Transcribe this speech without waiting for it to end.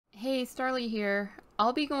Hey, Starly here.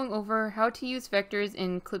 I'll be going over how to use vectors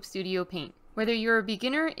in Clip Studio Paint. Whether you're a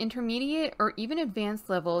beginner, intermediate, or even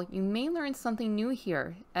advanced level, you may learn something new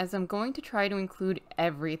here, as I'm going to try to include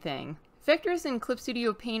everything. Vectors in Clip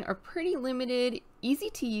Studio Paint are pretty limited,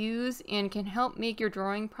 easy to use, and can help make your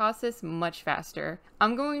drawing process much faster.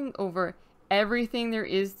 I'm going over everything there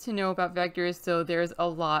is to know about vectors, so there's a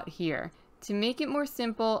lot here. To make it more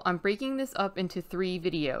simple, I'm breaking this up into 3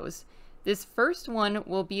 videos. This first one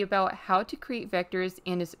will be about how to create vectors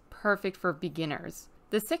and is perfect for beginners.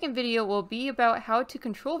 The second video will be about how to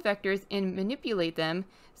control vectors and manipulate them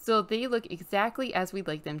so they look exactly as we'd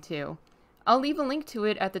like them to. I'll leave a link to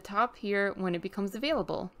it at the top here when it becomes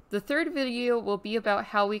available. The third video will be about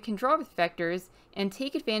how we can draw with vectors and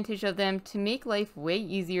take advantage of them to make life way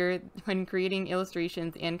easier when creating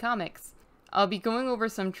illustrations and comics. I'll be going over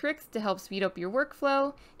some tricks to help speed up your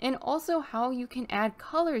workflow, and also how you can add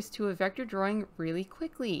colors to a vector drawing really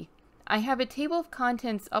quickly. I have a table of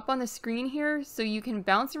contents up on the screen here, so you can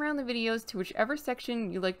bounce around the videos to whichever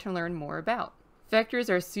section you'd like to learn more about. Vectors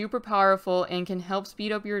are super powerful and can help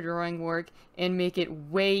speed up your drawing work and make it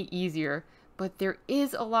way easier. But there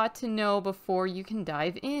is a lot to know before you can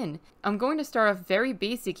dive in. I'm going to start off very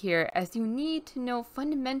basic here, as you need to know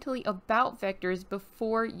fundamentally about vectors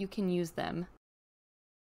before you can use them.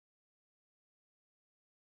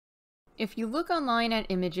 If you look online at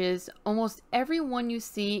images, almost every one you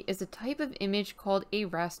see is a type of image called a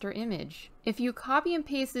raster image. If you copy and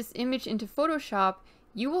paste this image into Photoshop,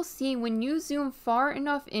 you will see when you zoom far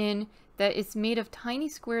enough in that it's made of tiny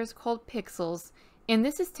squares called pixels. And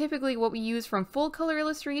this is typically what we use from full color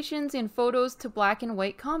illustrations and photos to black and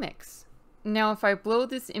white comics. Now if I blow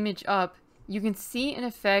this image up, you can see an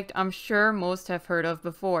effect I'm sure most have heard of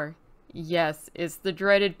before. Yes, it's the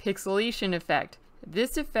dreaded pixelation effect.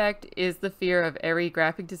 This effect is the fear of every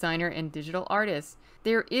graphic designer and digital artist.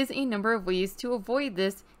 There is a number of ways to avoid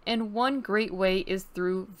this, and one great way is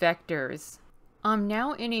through vectors. I'm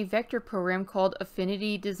now in a vector program called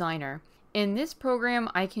Affinity Designer. In this program,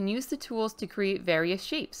 I can use the tools to create various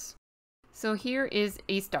shapes. So here is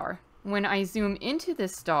a star. When I zoom into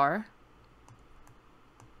this star,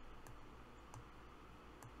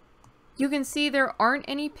 you can see there aren't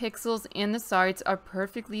any pixels and the sides are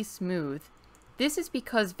perfectly smooth. This is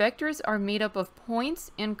because vectors are made up of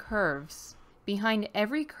points and curves. Behind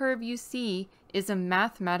every curve you see is a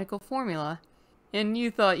mathematical formula. And you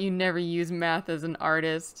thought you never use math as an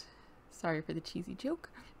artist. Sorry for the cheesy joke.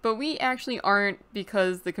 But we actually aren't,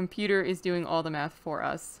 because the computer is doing all the math for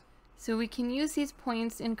us. So we can use these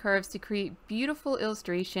points and curves to create beautiful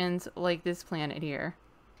illustrations like this planet here.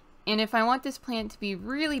 And if I want this planet to be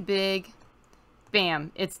really big,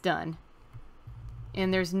 bam, it's done.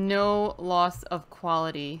 And there's no loss of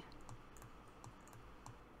quality.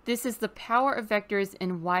 This is the power of vectors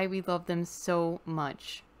and why we love them so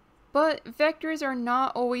much. But vectors are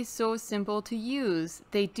not always so simple to use.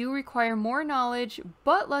 They do require more knowledge,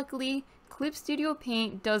 but luckily, Clip Studio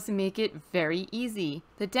Paint does make it very easy.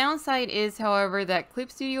 The downside is, however, that Clip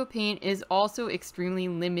Studio Paint is also extremely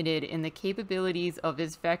limited in the capabilities of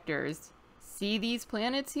its vectors. See these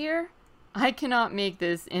planets here? I cannot make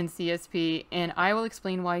this in CSP, and I will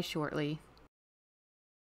explain why shortly.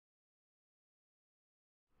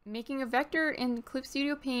 Making a vector in Clip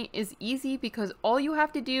Studio Paint is easy because all you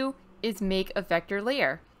have to do is make a vector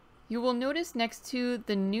layer. You will notice next to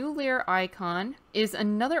the new layer icon is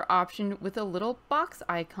another option with a little box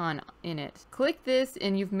icon in it. Click this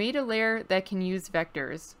and you've made a layer that can use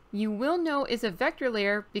vectors. You will know it's a vector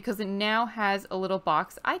layer because it now has a little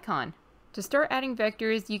box icon. To start adding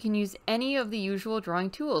vectors, you can use any of the usual drawing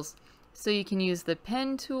tools. So you can use the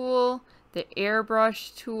pen tool, the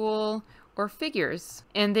airbrush tool, or figures,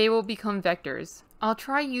 and they will become vectors. I'll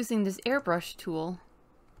try using this airbrush tool.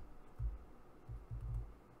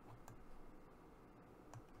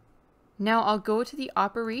 Now I'll go to the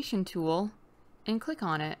operation tool and click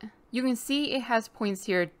on it. You can see it has points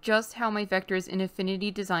here, just how my vectors in Affinity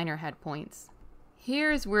Designer had points.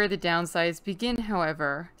 Here's where the downsides begin,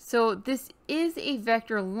 however. So this is a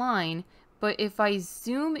vector line, but if I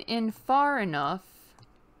zoom in far enough,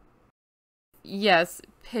 yes,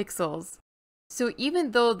 pixels. So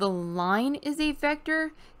even though the line is a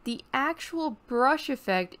vector, the actual brush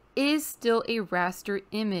effect is still a raster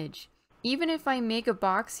image. Even if I make a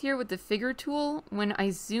box here with the figure tool, when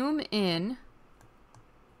I zoom in,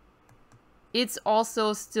 it's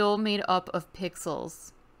also still made up of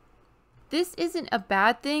pixels. This isn't a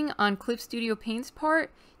bad thing on Clip Studio Paint's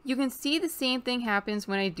part. You can see the same thing happens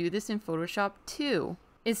when I do this in Photoshop too.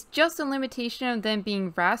 It's just a limitation of them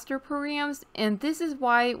being raster programs, and this is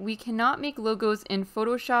why we cannot make logos in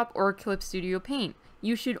Photoshop or Clip Studio Paint.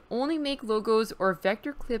 you should only make logos or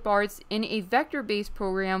vector clip arts in a vector-based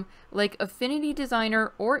program like Affinity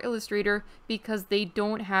Designer or Illustrator because they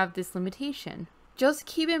don't have this limitation. Just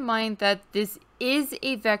keep in mind that this is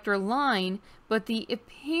a vector line, but the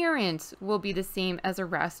appearance will be the same as a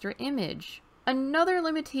raster image. Another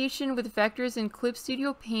limitation with vectors in Clip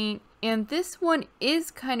Studio Paint, and this one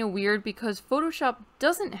is kind of weird because Photoshop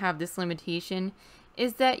doesn't have this limitation,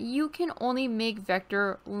 is that you can only make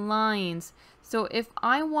vector lines. So if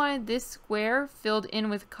I wanted this square filled in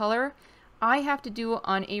with color, I have to do it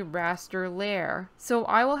on a raster layer. So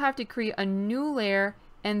I will have to create a new layer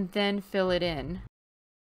and then fill it in.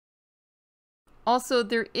 Also,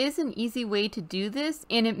 there is an easy way to do this,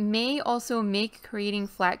 and it may also make creating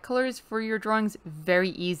flat colors for your drawings very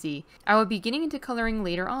easy. I will be getting into coloring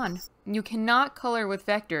later on. You cannot color with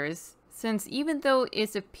vectors, since even though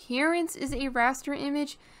its appearance is a raster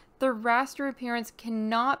image, the raster appearance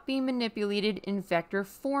cannot be manipulated in vector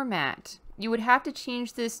format. You would have to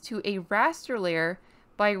change this to a raster layer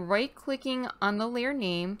by right-clicking on the layer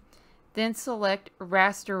name, then select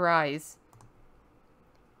Rasterize.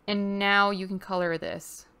 And now you can color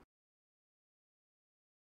this.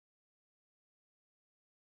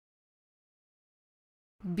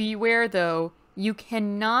 Beware though, you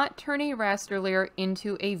cannot turn a raster layer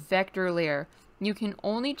into a vector layer. You can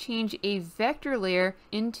only change a vector layer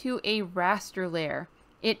into a raster layer.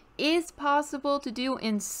 It is possible to do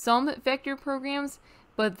in some vector programs,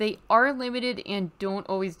 but they are limited and don't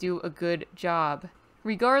always do a good job.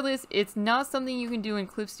 Regardless, it's not something you can do in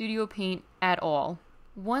Clip Studio Paint at all.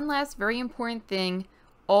 One last very important thing,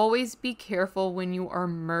 always be careful when you are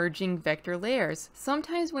merging vector layers.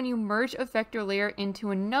 Sometimes when you merge a vector layer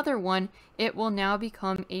into another one, it will now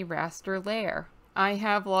become a raster layer. I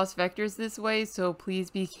have lost vectors this way, so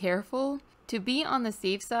please be careful. To be on the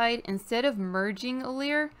safe side, instead of merging a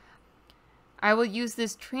layer, I will use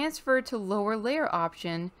this transfer to lower layer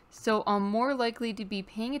option, so I'm more likely to be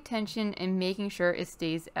paying attention and making sure it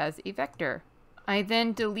stays as a vector. I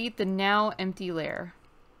then delete the now empty layer.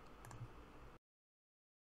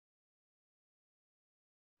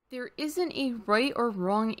 There isn't a right or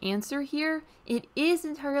wrong answer here. It is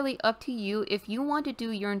entirely up to you if you want to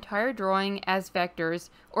do your entire drawing as vectors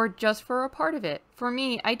or just for a part of it. For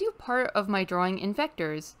me, I do part of my drawing in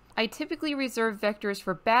vectors. I typically reserve vectors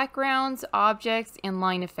for backgrounds, objects, and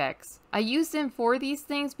line effects. I use them for these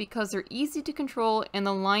things because they're easy to control and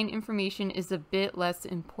the line information is a bit less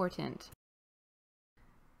important.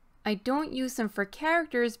 I don't use them for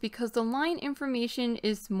characters because the line information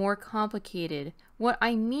is more complicated. What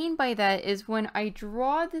I mean by that is when I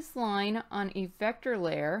draw this line on a vector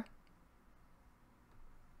layer,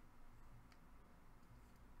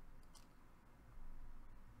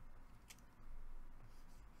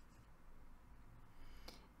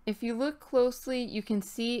 if you look closely, you can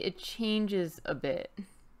see it changes a bit.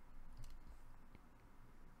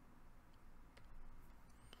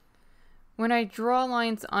 When I draw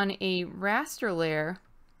lines on a raster layer,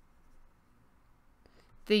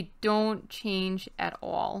 they don't change at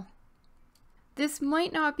all. This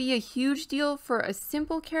might not be a huge deal for a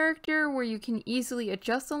simple character where you can easily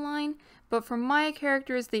adjust a line, but for my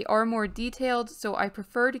characters they are more detailed, so I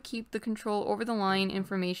prefer to keep the control over the line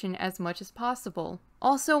information as much as possible.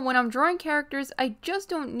 Also, when I'm drawing characters, I just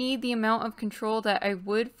don't need the amount of control that I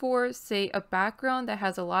would for, say, a background that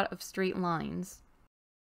has a lot of straight lines.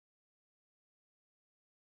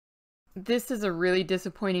 This is a really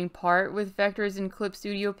disappointing part with vectors in Clip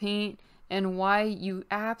Studio Paint and why you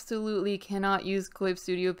absolutely cannot use Clip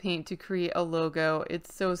Studio Paint to create a logo.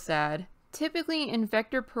 It's so sad. Typically in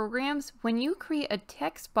vector programs, when you create a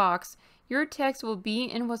text box, your text will be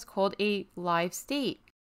in what's called a live state.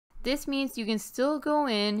 This means you can still go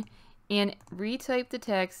in and retype the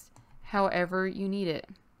text however you need it.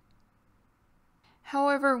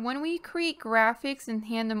 However, when we create graphics and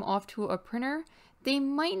hand them off to a printer, they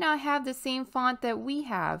might not have the same font that we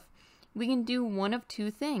have. We can do one of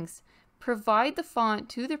two things: provide the font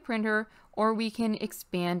to the printer, or we can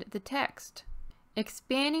expand the text.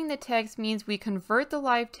 Expanding the text means we convert the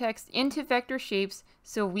live text into vector shapes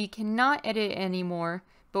so we cannot edit it anymore,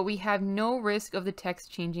 but we have no risk of the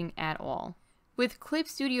text changing at all. With Clip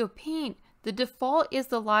Studio Paint, the default is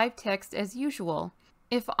the live text as usual.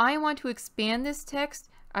 If I want to expand this text,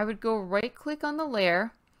 I would go right-click on the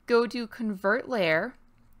layer, go to Convert Layer,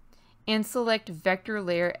 and select Vector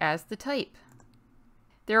Layer as the type.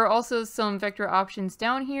 There are also some vector options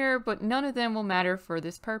down here, but none of them will matter for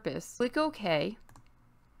this purpose. Click OK.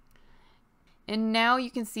 And now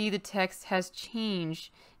you can see the text has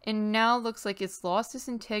changed. It now looks like it's lost its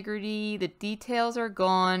integrity, the details are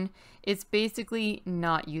gone, it's basically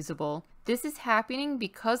not usable. This is happening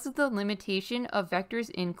because of the limitation of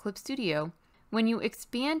vectors in Clip Studio. When you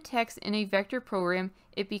expand text in a vector program,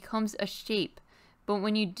 it becomes a shape, but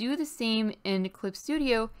when you do the same in Clip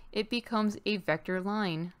Studio, it becomes a vector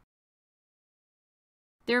line.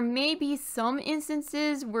 There may be some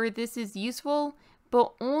instances where this is useful,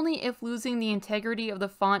 but only if losing the integrity of the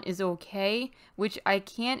font is okay, which I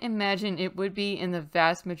can't imagine it would be in the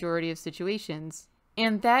vast majority of situations.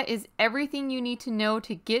 And that is everything you need to know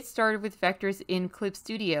to get started with vectors in Clip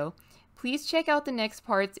Studio. Please check out the next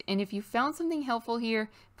parts, and if you found something helpful here,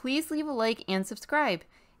 please leave a like and subscribe.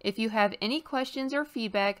 If you have any questions or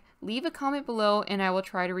feedback, leave a comment below and I will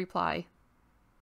try to reply.